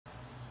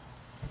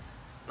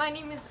My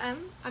name is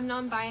Em, I'm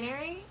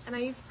non-binary, and I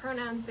use the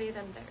pronouns they,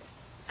 them,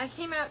 theirs. I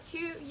came out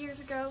 2 years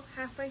ago,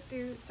 halfway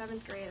through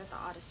 7th grade at the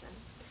Ottoson.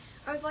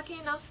 I was lucky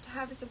enough to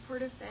have a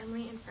supportive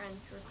family and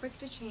friends who were quick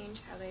to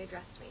change how they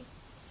addressed me.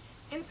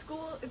 In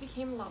school, it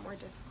became a lot more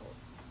difficult.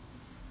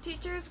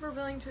 Teachers were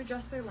willing to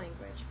adjust their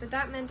language, but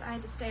that meant I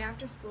had to stay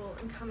after school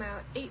and come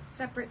out 8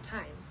 separate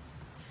times.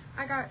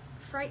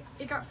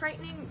 It got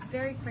frightening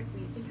very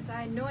quickly because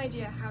I had no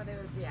idea how they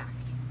would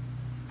react.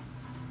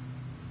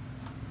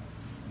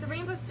 The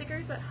rainbow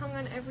stickers that hung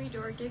on every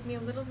door gave me a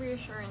little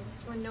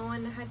reassurance when no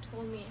one had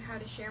told me how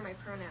to share my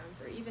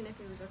pronouns or even if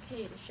it was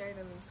okay to share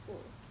them in school.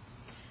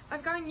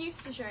 I've gotten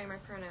used to sharing my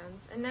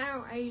pronouns, and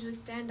now I usually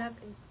stand up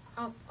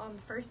on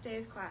the first day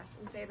of class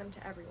and say them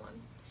to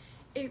everyone.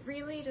 It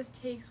really just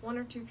takes 1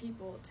 or 2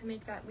 people to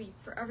make that leap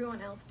for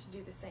everyone else to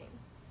do the same.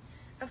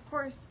 Of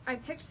course, I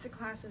picked the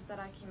classes that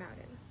I came out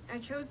in. I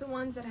chose the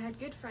ones that I had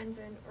good friends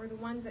in or the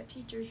ones that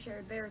teachers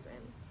shared theirs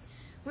in.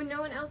 When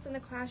no one else in the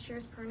class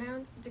shares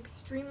pronouns, it's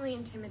extremely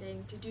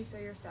intimidating to do so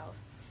yourself,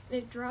 and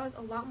it draws a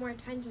lot more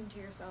attention to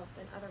yourself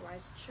than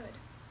otherwise it should.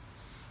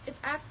 It's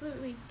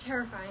absolutely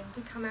terrifying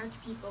to come out to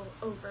people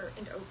over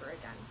and over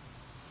again.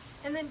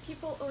 And then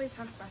people always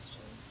have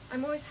questions.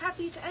 I'm always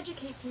happy to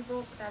educate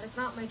people, but that is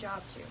not my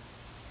job to.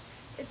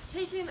 It's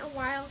taken a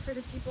while for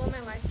the people in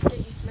my life to get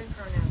used to my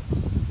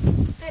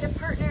pronouns. I had a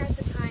partner at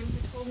the time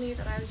who told me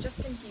that I was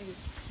just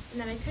confused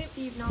and that I couldn't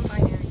be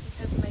non-binary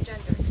because of my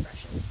gender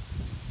expression.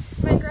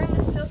 My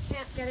grandma still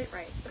can't get it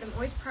right, but I'm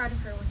always proud of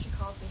her when she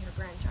calls me her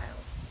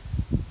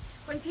grandchild.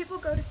 When people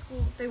go to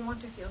school, they want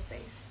to feel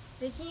safe.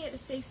 Making it a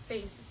safe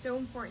space is so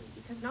important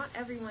because not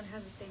everyone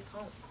has a safe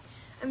home.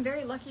 I'm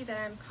very lucky that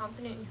I'm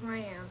confident in who I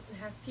am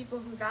and have people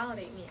who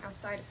validate me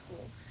outside of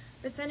school,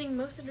 but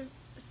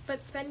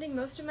spending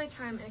most of my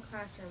time in a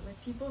classroom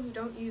with people who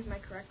don't use my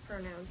correct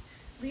pronouns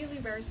really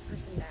wears a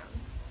person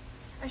down.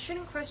 I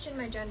shouldn't question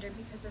my gender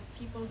because of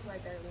people who I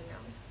barely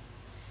know.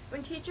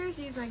 When teachers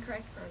use my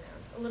correct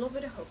pronouns, a little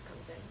bit of hope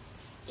comes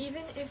in.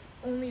 Even if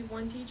only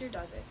one teacher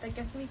does it, that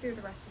gets me through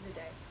the rest of the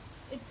day.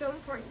 It's so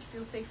important to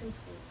feel safe in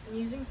school, and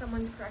using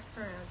someone's correct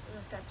pronouns is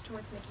a step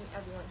towards making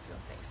everyone feel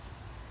safe.